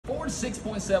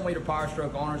6.7 liter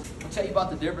PowerStroke owners. I'll tell you about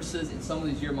the differences in some of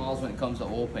these year models when it comes to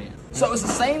oil pan. So it's the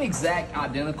same exact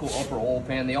identical upper oil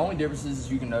pan. The only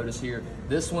differences you can notice here,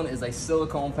 this one is a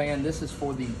silicone pan. This is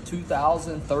for the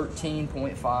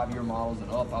 2013.5 year models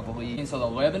and up, I believe. And so the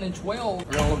 11 and 12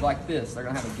 are gonna look like this. They're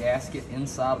gonna have a gasket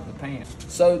inside of the pan.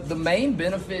 So the main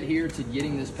benefit here to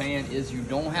getting this pan is you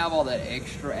don't have all that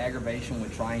extra aggravation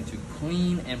with trying to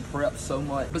clean and prep so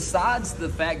much. Besides the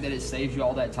fact that it saves you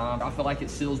all that time, I feel like it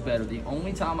seals better. The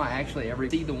only time I actually ever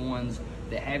see the ones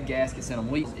that have gaskets in them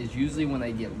leaks is usually when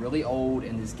they get really old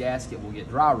and this gasket will get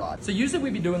dry rot. So usually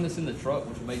we'd be doing this in the truck,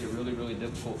 which would make it really, really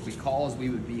difficult because we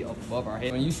would be up above our head.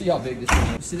 I mean, you see how big this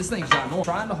thing is. See, this thing's ginormous.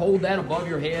 Trying to hold that above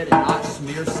your head and not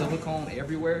smear silicone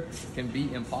everywhere can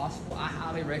be impossible. I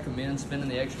highly recommend spending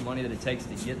the extra money that it takes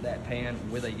to get that pan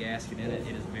with a gasket in it.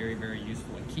 It is very, very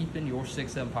useful in keeping your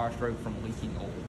 6.7 PowerStroke from leaking oil.